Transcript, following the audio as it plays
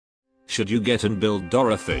Should you get and build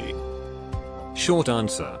Dorothy? Short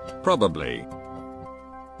answer, probably.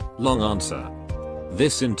 Long answer,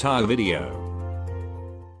 this entire video.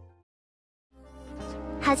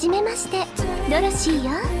 はじめまして、ドロシー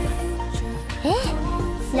よ。え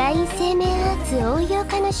え、ライン生命アーツ応用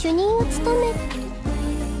課の主任を務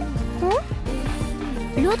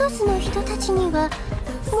め。ロドスの人たちには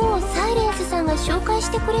もうサイレンスさんが紹介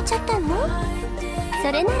してくれちゃったの？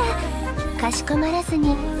それならかしこまらず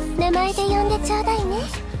に名前で呼んでちょうだいね。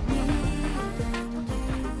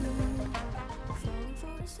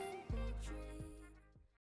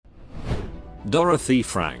Dorothy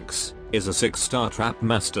Franks is a 6-star trap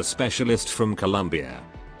master specialist from Colombia.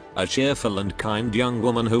 A cheerful and kind young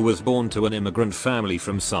woman who was born to an immigrant family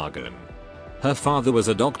from Sargon. Her father was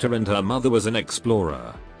a doctor and her mother was an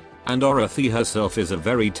explorer. And Dorothy herself is a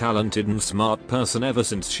very talented and smart person ever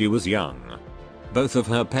since she was young. Both of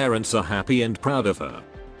her parents are happy and proud of her.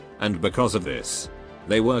 And because of this,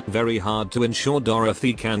 they work very hard to ensure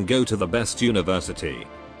Dorothy can go to the best university.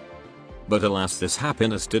 But alas, this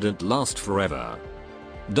happiness didn't last forever.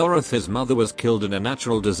 Dorothy's mother was killed in a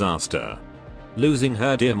natural disaster. Losing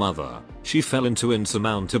her dear mother, she fell into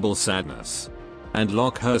insurmountable sadness and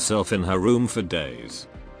locked herself in her room for days.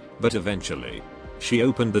 But eventually, she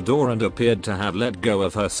opened the door and appeared to have let go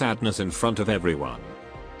of her sadness in front of everyone.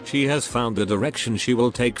 She has found the direction she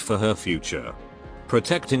will take for her future,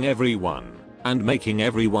 protecting everyone and making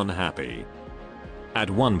everyone happy. At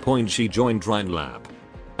one point she joined Rhinelab,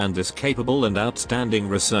 and this capable and outstanding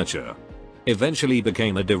researcher eventually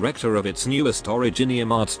became a director of its newest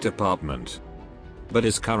Originium Arts department, but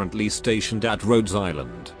is currently stationed at Rhodes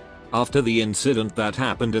Island after the incident that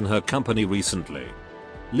happened in her company recently,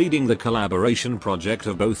 leading the collaboration project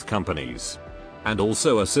of both companies and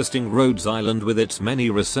also assisting Rhodes Island with its many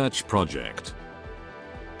research project.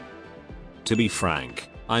 To be frank,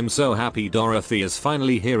 I'm so happy Dorothy is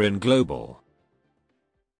finally here in Global.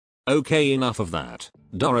 Okay, enough of that.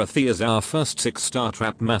 Dorothy is our first 6-star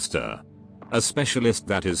trap master. A specialist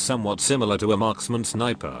that is somewhat similar to a marksman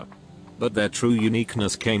sniper. But their true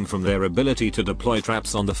uniqueness came from their ability to deploy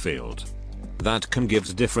traps on the field that can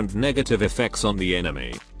give different negative effects on the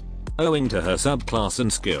enemy. Owing to her subclass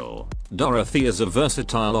and skill, Dorothy is a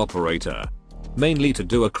versatile operator, mainly to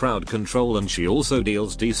do a crowd control, and she also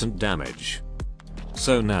deals decent damage.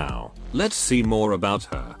 So now, let's see more about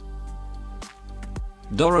her.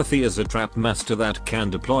 Dorothy is a trap master that can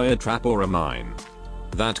deploy a trap or a mine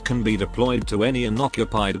that can be deployed to any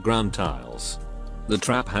unoccupied ground tiles. The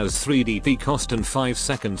trap has 3 DP cost and 5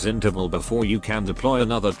 seconds interval before you can deploy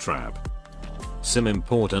another trap. Some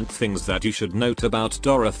important things that you should note about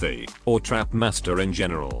Dorothy, or Trap Master in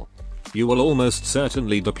general. You will almost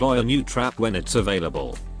certainly deploy a new trap when it's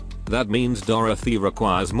available. That means Dorothy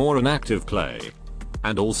requires more an active play.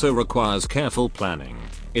 And also requires careful planning,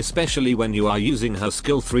 especially when you are using her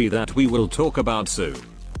skill 3 that we will talk about soon.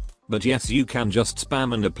 But yes, you can just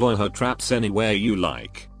spam and deploy her traps anywhere you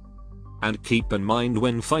like. And keep in mind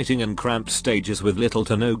when fighting in cramped stages with little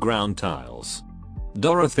to no ground tiles,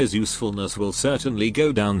 Dorothy's usefulness will certainly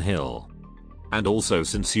go downhill. And also,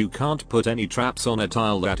 since you can't put any traps on a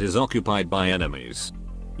tile that is occupied by enemies,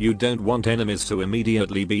 you don't want enemies to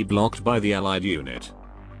immediately be blocked by the allied unit.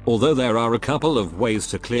 Although there are a couple of ways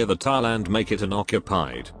to clear the tile and make it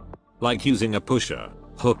unoccupied, like using a pusher,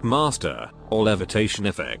 hook master, or levitation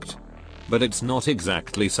effect. But it's not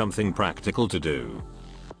exactly something practical to do.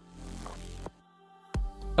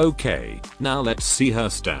 Okay, now let's see her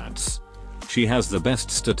stats. She has the best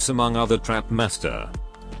stats among other trap master,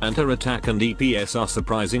 and her attack and DPS are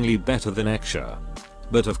surprisingly better than Eksha.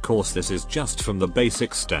 But of course this is just from the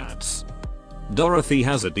basic stats. Dorothy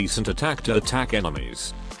has a decent attack to attack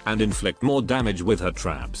enemies and inflict more damage with her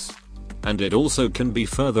traps. And it also can be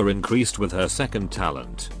further increased with her second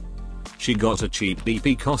talent. She got a cheap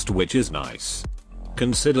DP cost, which is nice,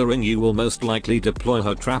 considering you will most likely deploy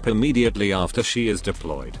her trap immediately after she is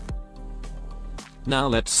deployed. Now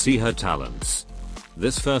let's see her talents.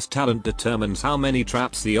 This first talent determines how many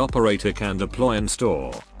traps the operator can deploy and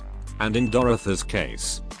store. And in Dorothy's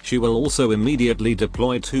case, she will also immediately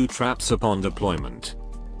deploy 2 traps upon deployment,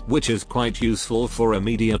 which is quite useful for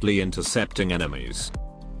immediately intercepting enemies.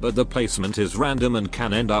 But the placement is random and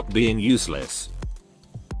can end up being useless.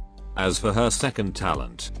 As for her second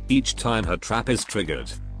talent, each time her trap is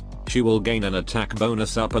triggered, she will gain an attack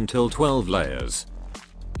bonus up until 12 layers.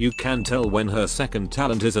 You can tell when her second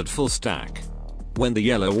talent is at full stack when the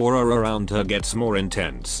yellow aura around her gets more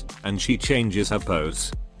intense and she changes her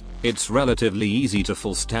pose. It's relatively easy to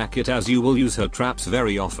full stack it as you will use her traps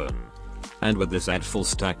very often. And with this at full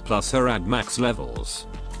stack plus her at max levels,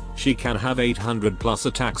 She can have 800 plus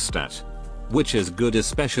attack stat, which is good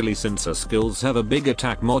especially since her skills have a big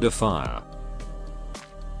attack modifier.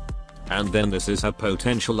 And then this is her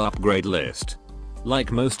potential upgrade list.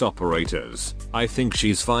 Like most operators, I think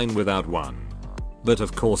she's fine without one. But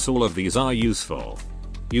of course all of these are useful.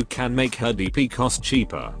 You can make her DP cost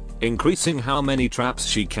cheaper, increasing how many traps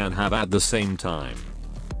she can have at the same time,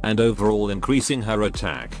 and overall increasing her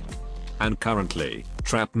attack. And currently,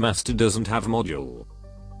 Trap Master doesn't have module.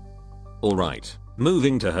 Alright,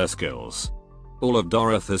 moving to her skills. All of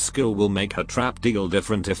Dorothy's skill will make her trap deal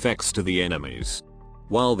different effects to the enemies,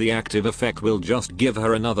 while the active effect will just give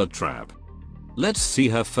her another trap. Let's see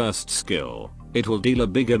her first skill. It will deal a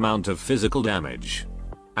big amount of physical damage,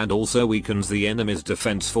 and also weakens the enemy's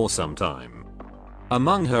defense for some time.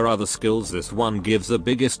 Among her other skills, this one gives the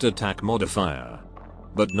biggest attack modifier,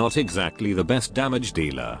 but not exactly the best damage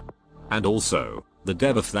dealer. And also, the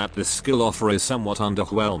debuff that this skill offers is somewhat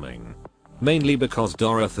underwhelming, mainly because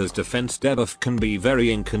Dorothy's defense debuff can be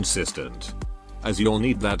very inconsistent, as you'll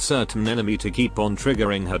need that certain enemy to keep on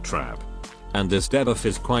triggering her trap, and this debuff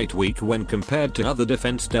is quite weak when compared to other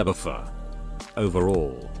defense debuffer.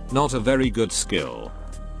 Overall, not a very good skill,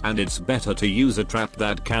 and it's better to use a trap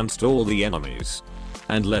that can stall the enemies,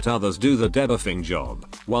 and let others do the debuffing job,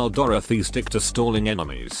 while Dorothy stick to stalling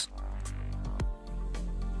enemies.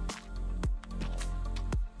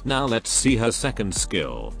 Now let's see her second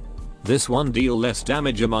skill. This one deals less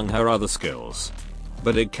damage among her other skills,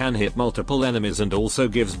 but it can hit multiple enemies and also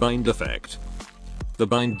gives bind effect. The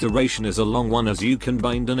bind duration is a long one, as you can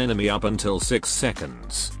bind an enemy up until 6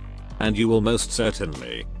 seconds. And you will most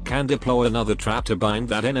certainly can deploy another trap to bind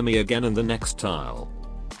that enemy again in the next tile.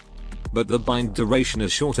 But the bind duration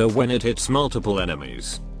is shorter when it hits multiple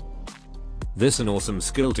enemies. This is an awesome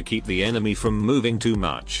skill to keep the enemy from moving too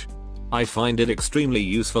much. I find it extremely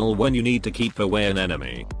useful when you need to keep away an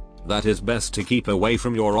enemy that is best to keep away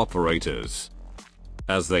from your operators,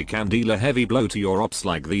 as they can deal a heavy blow to your ops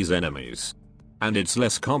like these enemies. And it's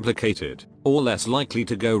less complicated, or less likely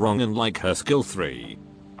to go wrong, unlike her skill 3.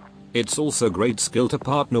 It's also great skill to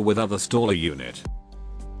partner with other staller unit.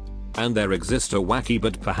 And there exists a wacky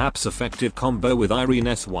but perhaps effective combo with Irene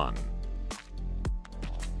S1.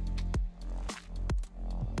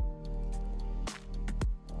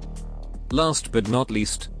 Last but not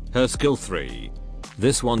least, her skill 3.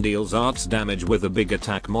 This one deals arts damage with a big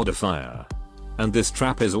attack modifier. And this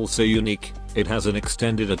trap is also unique. It has an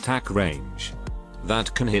extended attack range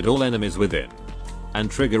that can hit all enemies within, and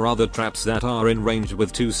trigger other traps that are in range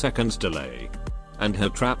with 2 seconds delay. And her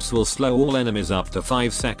traps will slow all enemies up to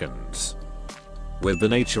 5 seconds. With the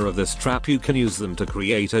nature of this trap, you can use them to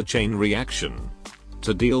create a chain reaction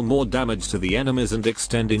to deal more damage to the enemies and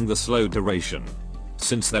extending the slow duration,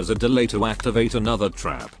 since there's a delay to activate another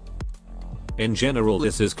trap. In general,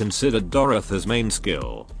 this is considered Dorothy's main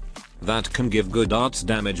skill that can give good arts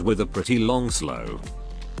damage with a pretty long slow.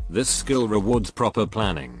 This skill rewards proper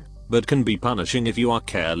planning, but can be punishing if you are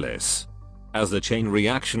careless, as the chain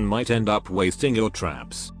reaction might end up wasting your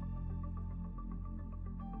traps.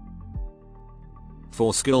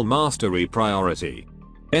 For skill mastery priority,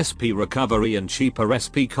 SP recovery and cheaper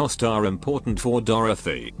SP cost are important for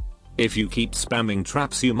Dorothy. If you keep spamming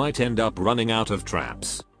traps, you might end up running out of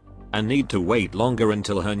traps and need to wait longer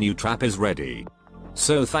until her new trap is ready.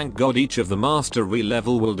 So thank God each of the mastery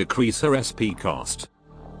level will decrease her SP cost.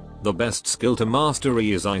 The best skill to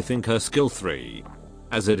mastery is, I think, her skill 3,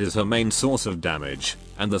 as it is her main source of damage,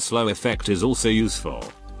 and the slow effect is also useful.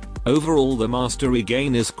 Overall, the mastery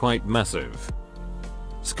gain is quite massive.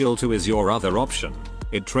 Skill 2 is your other option.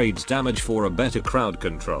 It trades damage for a better crowd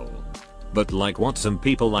control. But like what some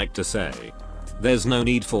people like to say, there's no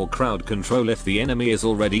need for crowd control if the enemy is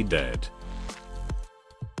already dead.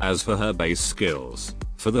 As for her base skills,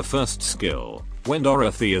 for the first skill, when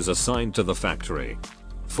Dorothy is assigned to the factory,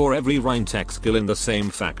 for every Rhine-Tech skill in the same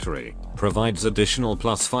factory, provides additional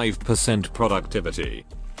plus 5% productivity.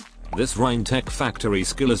 This Rhine-Tech factory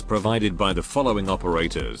skill is provided by the following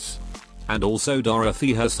operators, and also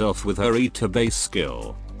Dorothy herself with her E2 base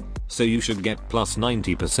skill. So you should get plus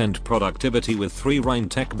 90% productivity with 3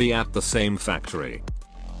 Rhine-Tech be at the same factory.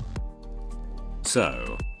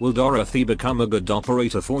 So, will Dorothy become a good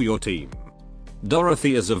operator for your team?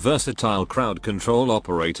 Dorothy is a versatile crowd control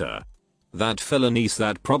operator. That felonies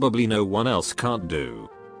that probably no one else can't do.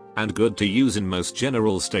 And good to use in most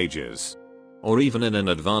general stages, or even in an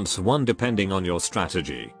advanced one depending on your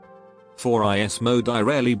strategy. For IS mode, I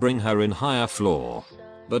rarely bring her in higher floor,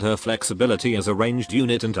 but her flexibility as a ranged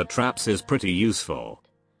unit and her traps is pretty useful.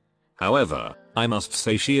 However, I must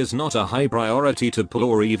say she is not a high priority to pull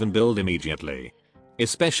or even build immediately,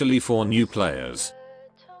 especially for new players.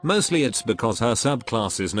 Mostly it's because her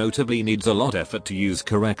subclasses notably needs a lot effort to use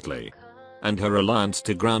correctly. And her reliance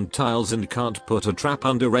to ground tiles and can't put a trap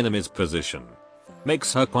under enemy's position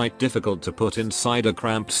makes her quite difficult to put inside a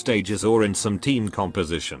cramped stages or in some team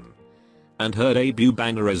composition. And her debut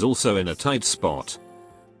banner is also in a tight spot.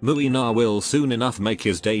 Noir will soon enough make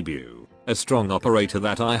his debut, a strong operator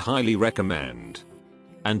that I highly recommend.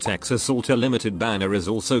 And Texas Alta Limited banner is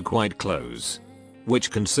also quite close,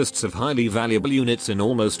 which consists of highly valuable units in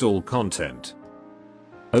almost all content.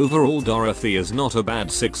 Overall Dorothy is not a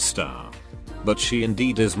bad 6 star. But she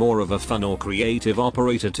indeed is more of a fun or creative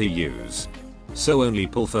operator to use. So only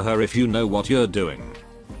pull for her if you know what you're doing.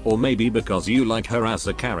 Or maybe because you like her as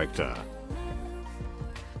a character.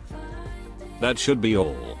 That should be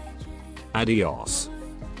all. Adios.